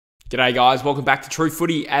G'day guys, welcome back to True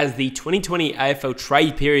Footy as the 2020 AFL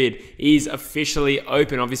trade period is officially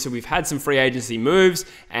open. Obviously we've had some free agency moves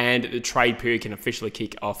and the trade period can officially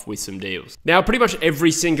kick off with some deals. Now pretty much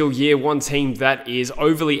every single year one team that is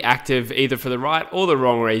overly active either for the right or the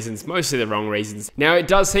wrong reasons, mostly the wrong reasons. Now it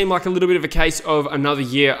does seem like a little bit of a case of another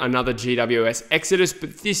year, another GWS exodus,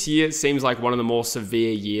 but this year seems like one of the more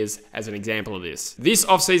severe years as an example of this. This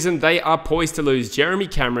offseason they are poised to lose Jeremy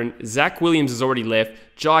Cameron, Zach Williams has already left,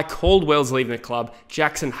 Jye Caldwell's leaving the club,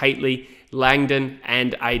 Jackson Hately, Langdon,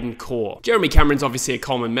 and Aidon Corr. Jeremy Cameron's obviously a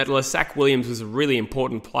Coleman medalist. Zach Williams was a really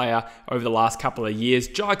important player over the last couple of years.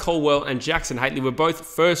 Jye Caldwell and Jackson Hately were both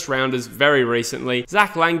first rounders very recently.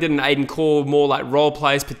 Zach Langdon and Aidon Corr were more like role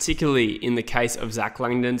players, particularly in the case of Zach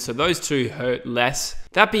Langdon, so those two hurt less.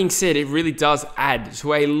 That being said, it really does add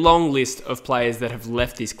to a long list of players that have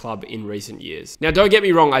left this club in recent years. Now, don't get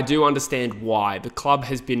me wrong, I do understand why. The club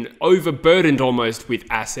has been overburdened almost with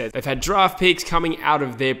assets. They've had draft picks coming out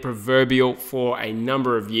of their proverbial for a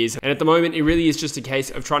number of years, and at the moment, it really is just a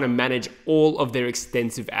case of trying to manage all of their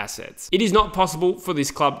extensive assets. It is not possible for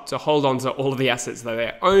this club to hold on to all of the assets that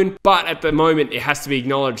they own, but at the moment, it has to be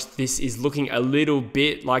acknowledged this is looking a little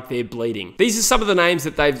bit like they're bleeding. These are some of the names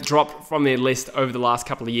that they've dropped from their list over the last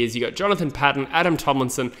couple of years. You got Jonathan Patton, Adam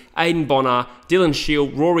Tomlinson, Aiden Bonner, Dylan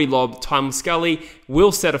Shield, Rory Lobb, Tom Scully,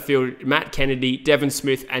 Will Setterfield, Matt Kennedy, Devon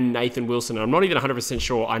Smith, and Nathan Wilson. I'm not even 100%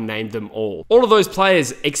 sure I named them all. All of those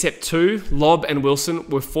players, except two, Lobb and Wilson,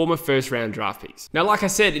 were former first-round draft picks. Now, like I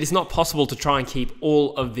said, it is not possible to try and keep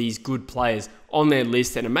all of these good players on their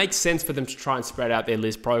list, and it makes sense for them to try and spread out their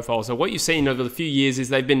list profile. So what you've seen over the few years is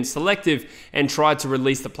they've been selective and tried to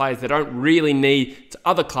release the players they don't really need to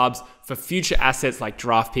other clubs for future assets like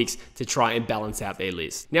draft picks to try and balance out their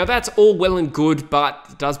list. Now that's all well and good, but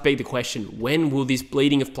it does beg the question, when will this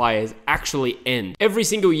bleeding of players actually end? Every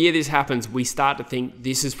single year this happens, we start to think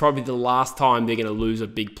this is probably the last time they're going to lose a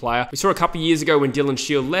big player. We saw a couple of years ago when Dylan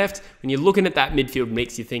Shield left. When you're looking at that midfield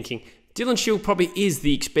mix, you're thinking, Dylan Shield probably is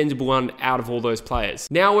the expendable one out of all those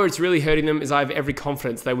players. Now where it's really hurting them is I have every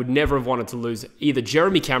confidence they would never have wanted to lose either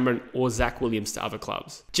Jeremy Cameron or Zach Williams to other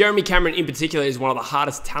clubs. Jeremy Cameron in particular is one of the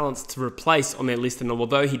hardest talents to replace on their list, and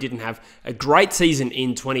although he didn't have a great season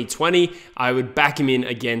in 2020, I would back him in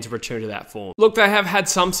again to return to that form. Look, they have had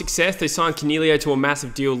some success. They signed Cornelio to a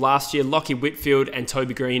massive deal last year. Lockie Whitfield and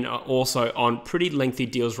Toby Green are also on pretty lengthy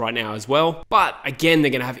deals right now as well. But again,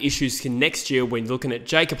 they're going to have issues next year when looking at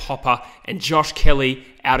Jacob Hopper and Josh Kelly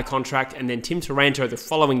out of contract, and then Tim Taranto the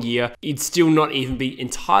following year. You'd still not even be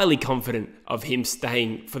entirely confident of him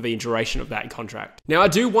staying for the duration of that contract. Now, I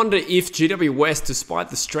do wonder if GWS, despite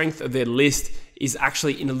the strength of their list, is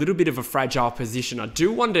actually in a little bit of a fragile position. I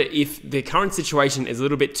do wonder if their current situation is a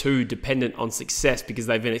little bit too dependent on success because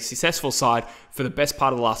they've been a successful side for the best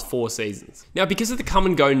part of the last 4 seasons. Now, because of the come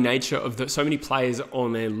and go nature of so many players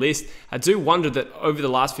on their list, I do wonder that over the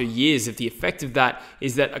last few years, if the effect of that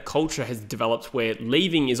is that a culture has developed where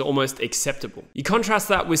leaving is almost acceptable. You contrast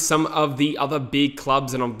that with some of the other big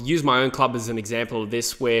clubs, and I'll use my own club as an example of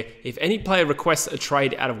this, where if any player requests a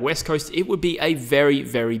trade out of West Coast, it would be a very,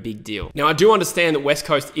 very big deal. Now, I do understand that West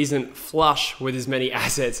Coast isn't flush with as many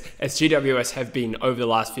assets as GWS have been over the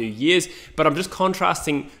last few years, but I'm just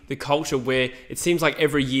contrasting the culture where it seems like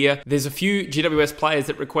every year there's a few GWS players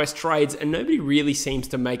that request trades and nobody really seems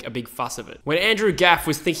to make a big fuss of it. When Andrew Gaff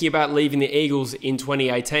was thinking about leaving the Eagles in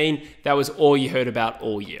 2018, that was all you heard about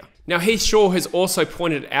all year. Now, Heath Shaw has also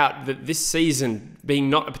pointed out that this season,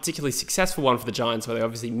 being not a particularly successful one for the Giants, where they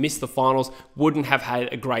obviously missed the finals, wouldn't have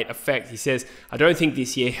had a great effect. He says, I don't think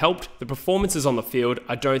this year helped the performances on the field.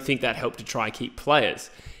 I don't think that helped to try and keep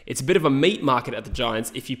players. It's a bit of a meat market at the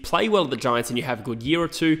Giants. If you play well at the Giants and you have a good year or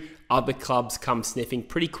two, other clubs come sniffing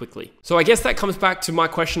pretty quickly. So I guess that comes back to my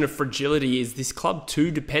question of fragility. Is this club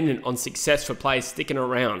too dependent on success for players sticking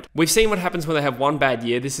around? We've seen what happens when they have one bad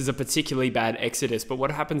year. This is a particularly bad exodus, but what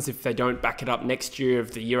happens if they don't back it up next year,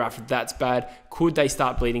 if the year after that's bad? Could they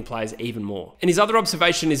start bleeding players even more? And his other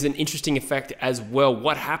observation is an interesting effect as well.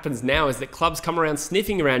 What happens now is that clubs come around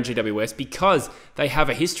sniffing around GWS because they have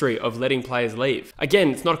a history of letting players leave.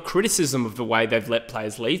 Again, it's not a criticism of the way they've let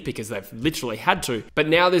players leave because they've literally had to, but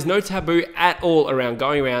now there's no taboo at all around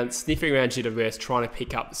going around, sniffing around GWS, trying to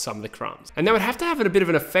pick up some of the crumbs. And that would have to have a bit of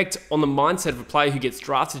an effect on the mindset of a player who gets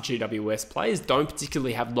drafted to GWS. Players don't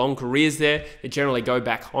particularly have long careers there. They generally go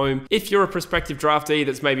back home. If you're a prospective draftee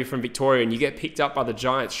that's maybe from Victoria and you get picked up by the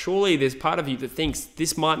Giants, surely there's part of you that thinks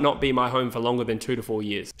this might not be my home for longer than 2 to 4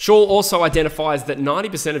 years. Shaw also identifies that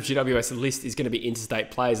 90% of GWS' list is going to be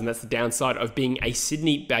interstate players, and that's the downside of being a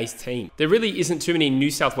Sydney-based team. There really isn't too many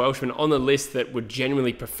New South Welshmen on the list that would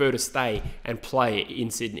genuinely prefer prefer to stay and play in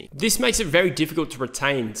Sydney. This makes it very difficult to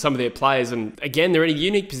retain some of their players, and again, they're in a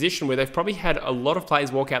unique position where they've probably had a lot of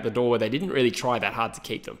players walk out the door where they didn't really try that hard to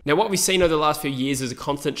keep them. Now, what we've seen over the last few years is a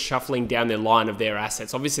constant shuffling down their line of their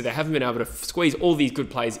assets. Obviously, they haven't been able to squeeze all these good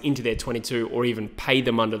players into their 22 or even pay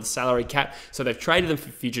them under the salary cap, so they've traded them for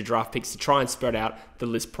future draft picks to try and spread out the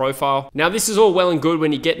list profile. Now, this is all well and good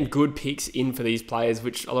when you're getting good picks in for these players,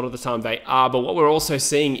 which a lot of the time they are, but what we're also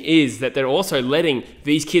seeing is that they're also letting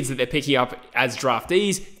these kids that they're picking up as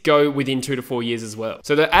draftees go within 2 to 4 years as well.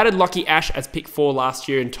 So they added Lockie Ash as pick 4 last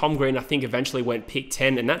year, and Tom Green I think eventually went pick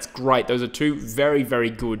 10, and that's great. Those are two very, very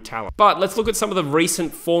good talent. But let's look at some of the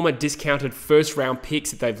recent former discounted first round picks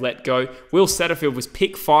that they've let go. Will Setterfield was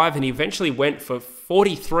pick 5, and he eventually went for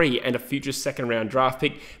 43 and a future second round draft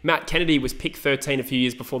pick. Matt Kennedy was pick 13 a few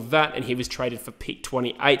years before that, and he was traded for pick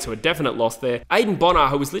 28, so a definite loss there. Aidon Bonner,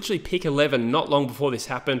 who was literally pick 11 not long before this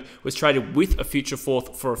happened, was traded with a future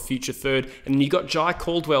 4th for a future 3rd. And then you got Jye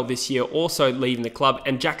Caldwell this year also leaving the club,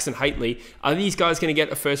 and Jackson Haitley. Are these guys going to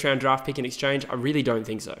get a first round draft pick in exchange? I really don't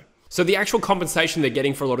think so. So the actual compensation they're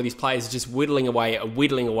getting for a lot of these players is just whittling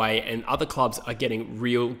away, and other clubs are getting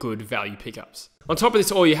real good value pickups. On top of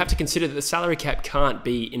this all, you have to consider that the salary cap can't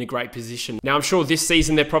be in a great position. Now, I'm sure this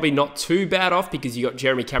season they're probably not too bad off because you got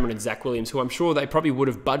Jeremy Cameron and Zach Williams, who I'm sure they probably would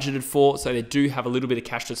have budgeted for, so they do have a little bit of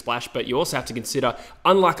cash to splash, but you also have to consider,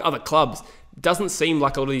 unlike other clubs, it doesn't seem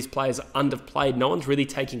like a lot of these players are underplayed. No one's really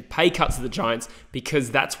taking pay cuts to the Giants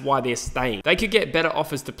because that's why they're staying. They could get better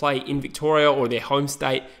offers to play in Victoria or their home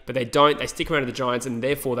state, but they don't. They stick around to the Giants, and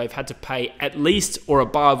therefore they've had to pay at least or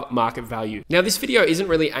above market value. Now, this video isn't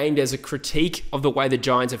really aimed as a critique of the way the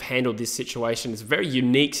Giants have handled this situation. It's a very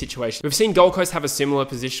unique situation. We've seen Gold Coast have a similar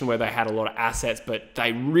position where they had a lot of assets, but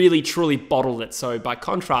they really truly bottled it. So by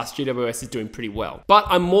contrast, GWS is doing pretty well. But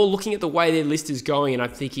I'm more looking at the way their list is going, and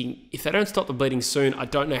I'm thinking, if they don't stop the bleeding soon, I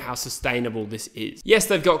don't know how sustainable this is. Yes,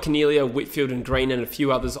 they've got Cornelia, Whitfield and Green and a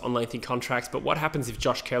few others on lengthy contracts, but what happens if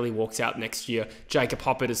Josh Kelly walks out next year? Jacob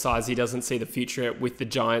Hopper decides he doesn't see the future with the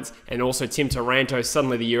Giants, and also Tim Taranto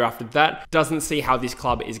suddenly the year after that doesn't see how this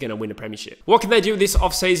club is going to win a premiership. What can they do this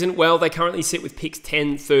offseason? Well, they currently sit with picks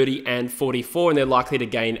 10, 30 and 44, and they're likely to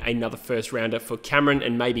gain another first rounder for Cameron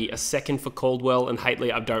and maybe a second for Caldwell and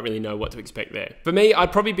Haitley. I don't really know what to expect there. For me,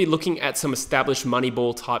 I'd probably be looking at some established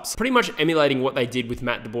Moneyball types, pretty much emulating what they did with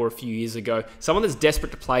Matt DeBoer a few years ago. Someone that's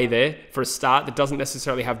desperate to play there for a start, that doesn't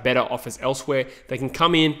necessarily have better offers elsewhere. They can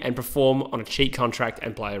come in and perform on a cheap contract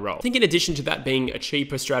and play a role. I think in addition to that being a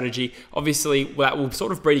cheaper strategy, obviously that will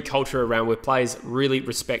sort of breed a culture around where players really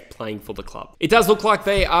respect playing for the club. It does look like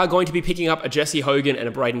they are going to be picking up a Jesse Hogan and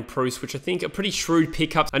a Braden Preuss, which I think are pretty shrewd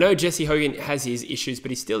pickups. I know Jesse Hogan has his issues,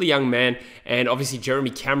 but he's still a young man, and obviously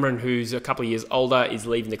Jeremy Cameron, who's a couple of years older, is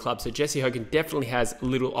leaving the club, so Jesse Hogan definitely has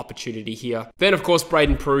little opportunity here. Then of course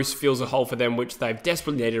Braden Preuss fills a hole for them, which they've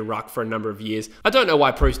desperately needed a ruck for a number of years. I don't know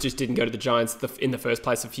why Preuss just didn't go to the Giants in the first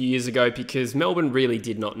place a few years ago, because Melbourne really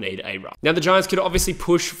did not need a ruck. Now the Giants could obviously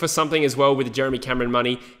push for something as well with the Jeremy Cameron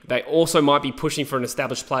money. They also might be pushing for an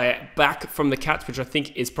established player back from the Cats, which I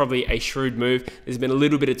think is probably a shrewd move. There's been a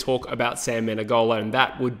little bit of talk about Sam Menegola, and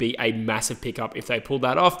that would be a massive pickup if they pulled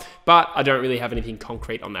that off, but I don't really have anything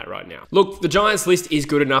concrete on that right now. Look, the Giants list is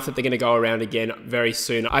good enough that they're going to go around again very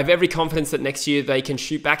soon. I have every confidence that next year they can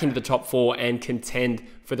shoot back into the top 4 and contend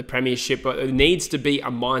for the premiership, but it needs to be a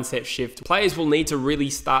mindset shift. Players will need to really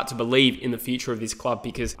start to believe in the future of this club,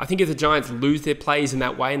 because I think if the Giants lose their players in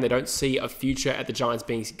that way and they don't see a future at the Giants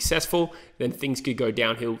being successful, then things could go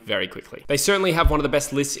downhill very quickly. They certainly have one of the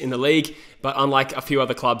best lists in the league, but unlike a few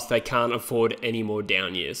other clubs, they can't afford any more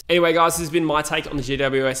down years. Anyway, guys, this has been my take on the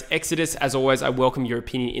GWS Exodus. As always, I welcome your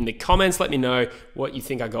opinion in the comments. Let me know what you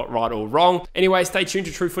think I got right or wrong. Anyway, stay tuned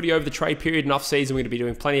to True Footy over the trade period and off season. We're going to be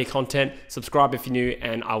doing plenty of content. Subscribe if you're new,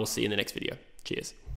 and I will see you in the next video. Cheers.